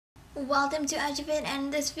Welcome to Adjuvant,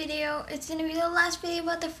 and this video, it's going to be the last video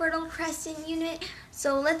about the Fertile Crescent unit.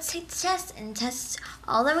 So let's take the test and test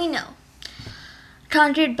all that we know.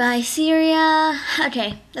 Conquered by Syria.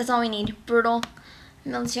 Okay, that's all we need. Brutal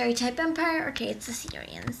military type empire. Okay, it's the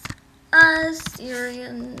Syrians.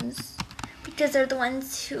 Syrians. Because they're the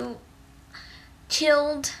ones who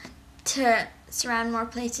killed to surround more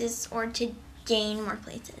places or to gain more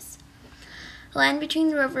places. Land between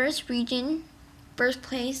the rivers, region.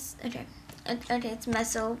 Birthplace, okay, it's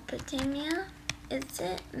Mesopotamia. Is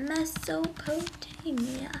it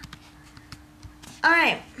Mesopotamia?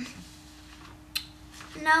 Alright.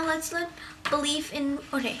 Now let's look. Belief in,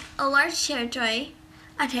 okay, a large territory.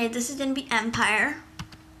 Okay, this is going to be empire.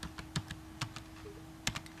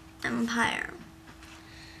 Empire.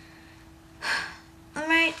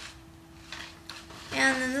 Alright.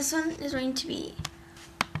 And then this one is going to be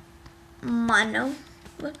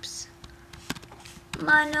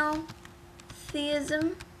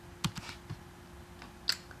monotheism.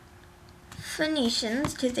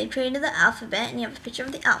 Phoenicians, because they created the alphabet, and you have a picture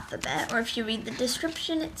of the alphabet, or if you read the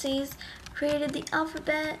description, it says created the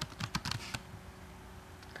alphabet.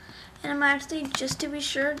 And I'm actually, just to be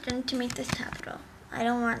sure, going to make this capital. I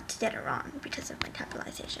don't want to get it wrong because of my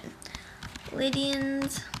capitalization.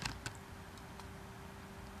 Lydians,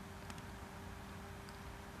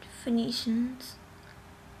 Phoenicians.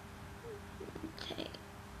 Okay,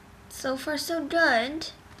 so far so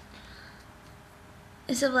good.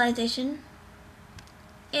 A civilization,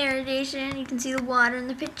 irrigation. You can see the water in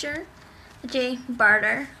the picture. Okay,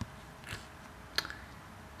 barter.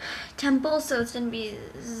 Temple, so it's gonna be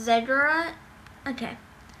Zagora. Okay,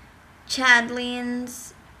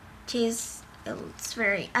 Chadlians. It's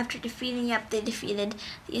very, after defeating, they defeated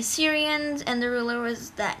the Assyrians, and the ruler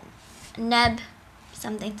was that Neb.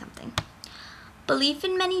 Something. Belief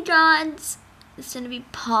in many gods. It's going to be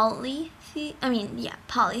polytheism.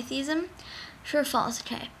 True or false?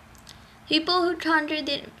 Okay. People who conquered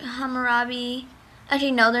the Hammurabi.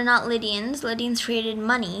 Actually, no, they're not Lydians. Lydians created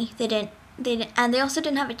money. They didn't, and they also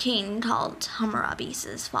didn't have a king called Hammurabi. So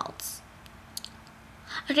this is false.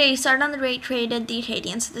 Okay, started on the Great, created the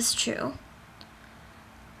Akkadians. So this is true.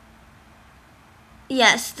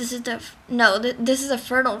 Yes, this is this is a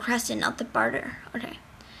Fertile Crescent, not the barter. Okay.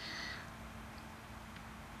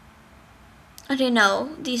 Okay,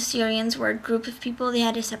 no, the Assyrians were a group of people. They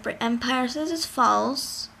had a separate empire, so this is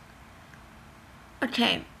false.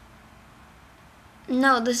 Okay.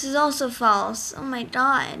 No, this is also false. Oh my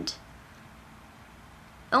god.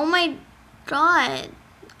 Oh my god.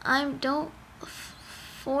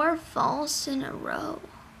 Four false in a row.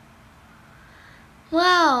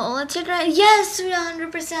 Wow, let's check it out. Yes, we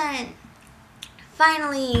 100%.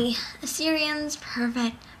 Finally, Assyrians,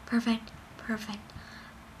 perfect.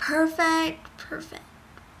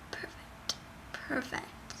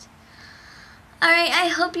 Alright, I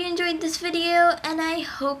hope you enjoyed this video, and I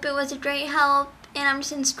hope it was a great help. And I'm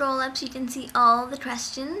just going to scroll up so you can see all the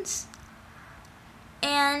questions.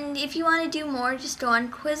 And if you want to do more, just go on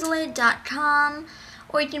Quizlet.com.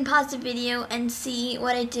 Or you can pause the video and see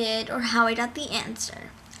what I did or how I got the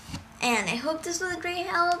answer. And I hope this was a great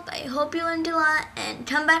help. I hope you learned a lot, and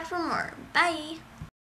come back for more. Bye!